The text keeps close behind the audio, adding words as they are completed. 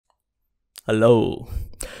Hello.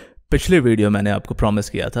 पिछले video मैंने आपको प्रॉमिस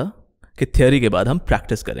किया था कि थ्योरी के बाद हम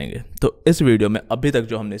प्रैक्टिस करेंगे, तो इस वीडियो में अभी तक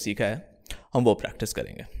जो हमने सीखा है हम वो प्रैक्टिस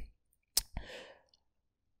करेंगे।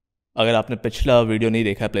 अगर आपने पिछला वीडियो नहीं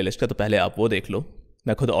देखा है प्लेलिस्ट का तो पहले आप वो देख लो।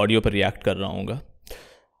 मैं खुद ऑडियो पर रिएक्ट कर रहा हूँगा,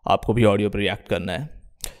 आपको भी ऑडियो पर रिएक्ट करना है।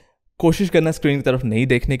 कोशिश करना स्क्रीन की तरफ नहीं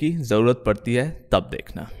देखने की, ज़रूरत पड़ती है तब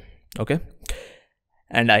देखना। ओके,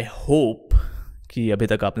 एंड आई होप कि अभी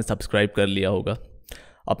तक आपने सब्सक्राइब कर लिया होगा।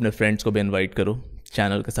 अपने फ्रेंड्स को भी इनवाइट करो,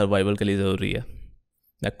 चैनल के सर्वाइवल के लिए ज़रूरी है।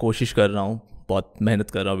 मैं कोशिश कर रहा हूँ, बहुत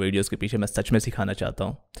मेहनत कर रहा हूँ वीडियोस के पीछे। मैं सच में सिखाना चाहता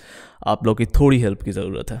हूँ, आप लोग की थोड़ी हेल्प की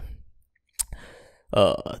ज़रूरत है।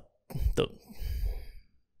 तो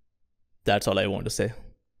that's all I want to से।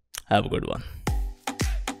 Have a good one.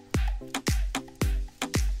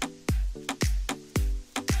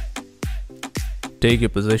 Take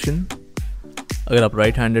your position. अगर आप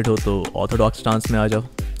राइट हैंडेड हो तो ऑर्थोडॉक्स स्टांस में आ जाओ,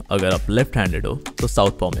 अगर आप लेफ्ट हैंडेड हो तो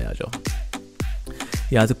साउथ पॉ में आ जाओ।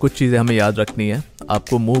 यहाँ से कुछ चीज़ें हमें याद रखनी है।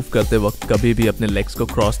 आपको मूव करते वक्त कभी भी अपने लेग्स को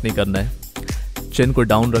क्रॉस नहीं करना है। चिन को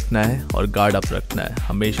डाउन रखना है और गार्ड अप रखना है।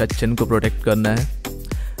 हमेशा चिन को प्रोटेक्ट करना है।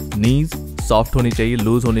 नीज सॉफ्ट होनी चाहिए,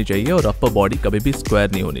 लूज होनी चाहिए, और अपर बॉडी कभी भी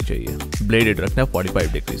स्क्वायर नहीं होनी चाहिए। ब्लेडेड रखना है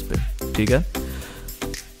 45 डिग्रीज पे, ठीक है।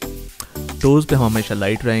 टोज पे हम हमेशा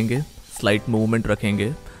लाइट रहेंगे, स्लाइट मूवमेंट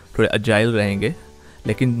रखेंगे, थोड़े अजाइल रहेंगे,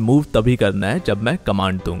 लेकिन मूव तभी करना है जब मैं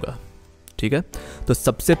कमांड दूंगा, ठीक है। तो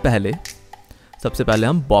सबसे पहले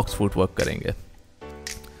हम बॉक्स फुटवर्क करेंगे।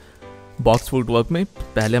 बॉक्स फुटवर्क में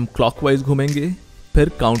पहले हम क्लॉकवाइज घूमेंगे, फिर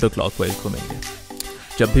काउंटर क्लॉकवाइज घूमेंगे।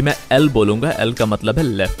 जब भी मैं एल बोलूँगा, एल का मतलब है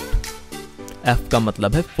लेफ्ट, एफ का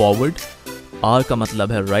मतलब है फॉरवर्ड, आर का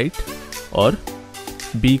मतलब है राइट, और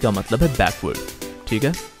बी का मतलब है बैकवर्ड, ठीक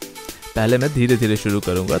है। पहले मैं धीरे धीरे शुरू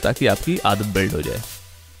करूँगा ताकि आपकी आदत बिल्ड हो जाए।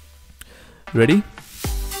 Ready?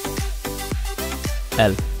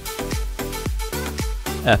 L,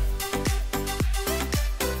 F,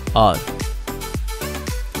 R,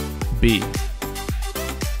 B,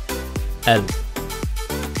 L,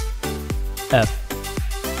 F,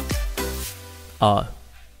 R,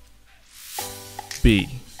 B,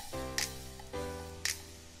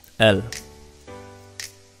 L,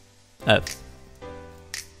 F,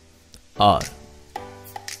 R,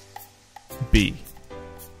 B,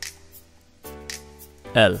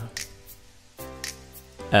 L,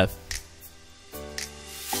 F,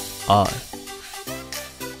 R,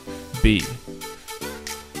 B,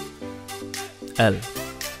 L,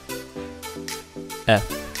 F,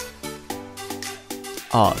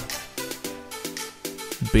 R,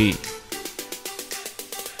 B, L,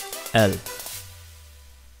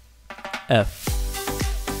 F,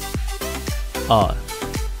 R,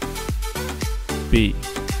 B,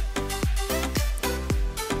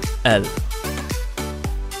 L,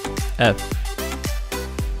 F,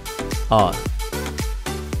 R,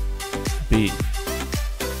 B,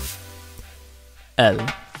 L,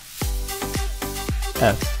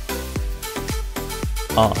 F,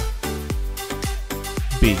 R,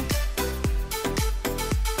 B,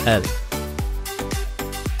 L,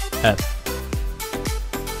 F,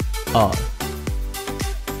 R,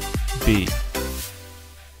 B.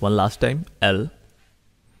 One last time. L,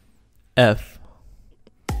 F,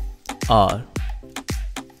 R,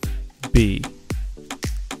 B,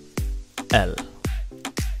 L.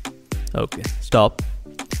 Okay, stop.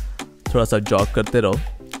 थोड़ा सा jog करते रहो,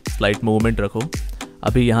 slight movement रखो।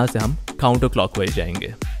 अभी यहाँ से हम counter clockwise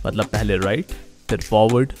जाएंगे, मतलब पहले राइट, फिर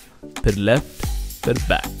फॉरवर्ड, फिर लेफ्ट, फिर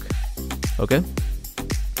back. Okay,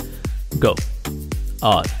 go.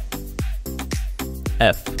 Are,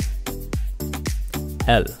 F,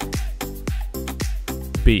 L,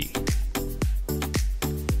 B,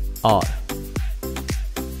 are,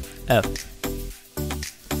 F,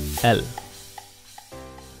 L,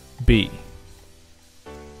 B,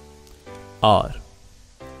 R,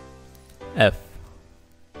 F,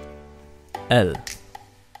 L,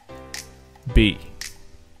 B,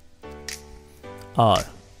 R,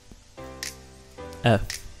 F,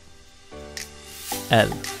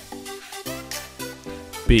 L,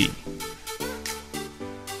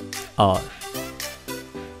 B,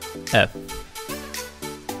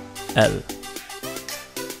 R, F, L,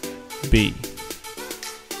 B,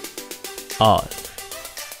 R,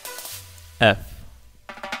 F,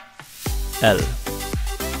 L,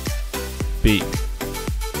 B,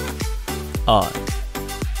 R,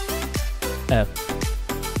 F,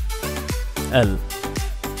 L,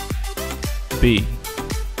 B,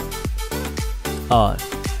 R,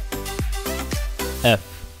 F,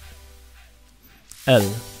 L,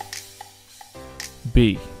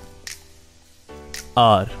 B,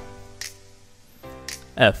 R,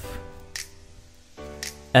 F,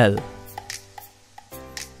 L,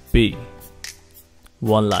 B,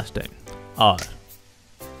 One last time. R,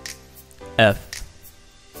 F,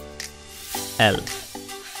 L,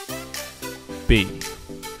 B.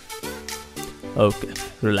 Okay,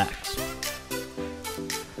 relax.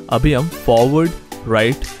 अभी हम forward,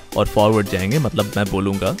 right और forward जाएंगे, मतलब मैं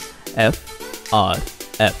बोलूँगा F R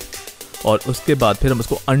F और उसके बाद फिर हम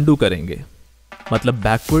उसको अंडू करेंगे, मतलब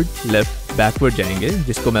बैकवर्ड लेफ्ट बैकवर्ड जाएंगे,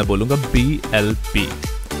 जिसको मैं बोलूँगा B L P।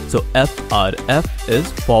 So F R F is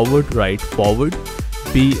forward right forward,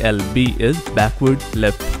 B L B is backward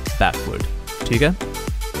left backward. ठीक है,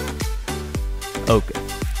 ओके,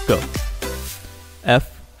 गो। F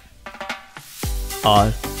R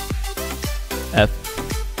F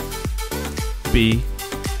B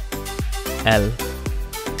L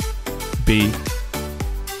B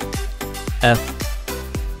F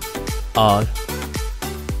R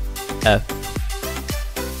F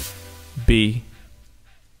B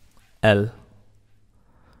L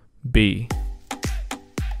B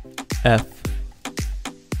F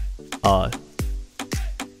R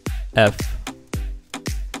F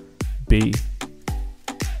B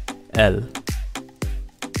L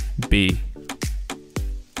B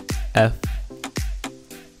F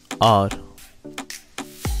R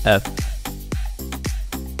F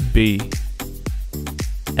B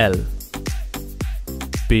L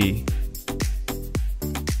B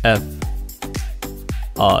F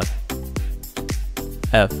R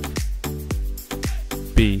F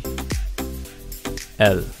B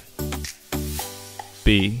L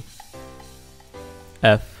B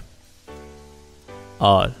F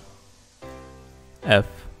R F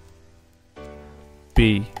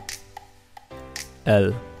B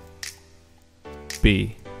L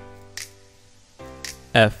B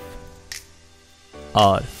F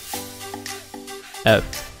R F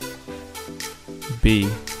B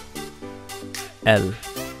L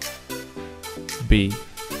B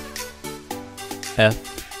F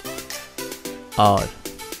R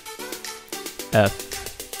F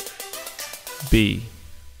B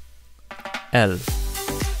L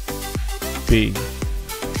B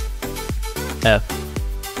F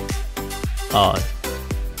R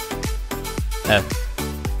F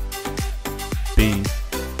B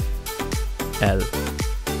L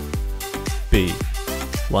B.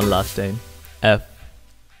 One last time. F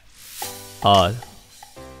R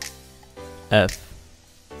F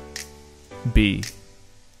B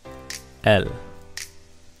L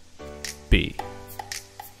B.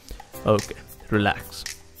 Okay, relax.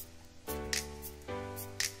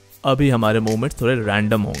 अभी हमारे movements थोड़े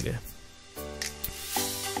random होंगे।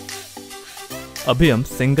 अभी हम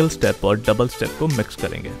single step और double step को mix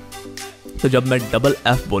करेंगे। तो जब मैं डबल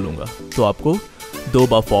F बोलूँगा तो आपको 2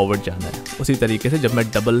 बार फॉरवर्ड जाना है। उसी तरीके से जब मैं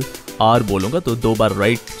डबल R बोलूँगा तो 2 बार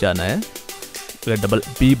राइट जाना है। अगर डबल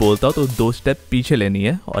B बोलता हूँ तो 2 स्टेप पीछे लेनी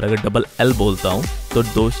है, और अगर डबल L बोलता हूँ तो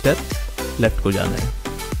 2 स्टेप लेफ्ट को जाना है।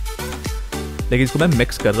 लेकिन इसको मैं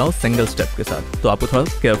मिक्स कर रहा हूँ सिंगल स्टेप के साथ, तो आपको थोड़ा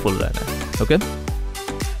केयरफुल रहना है। ओके,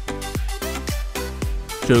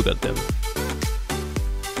 शुरू करते हैं।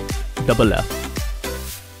 Double F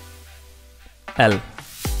L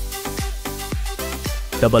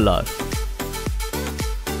double R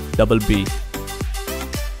double B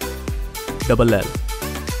double L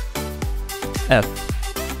F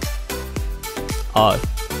R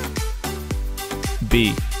B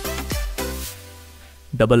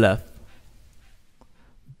double F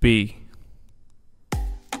B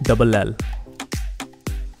double L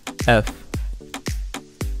F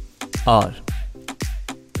R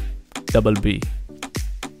double B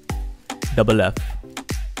double F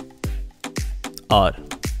R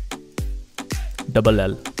double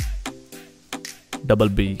L double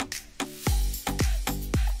B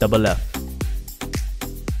double F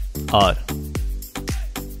R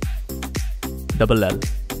double L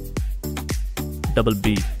double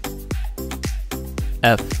B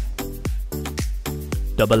F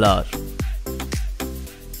double R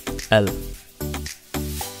L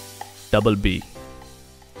double B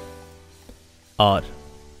R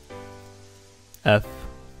F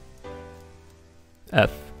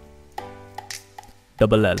F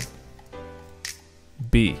double L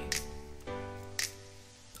B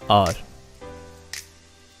R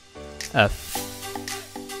F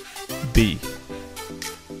B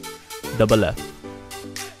double F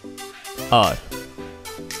R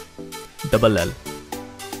double L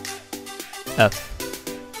F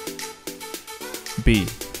B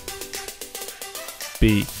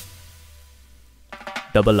B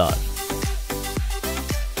double R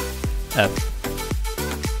F.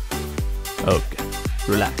 Okay,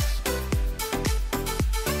 relax.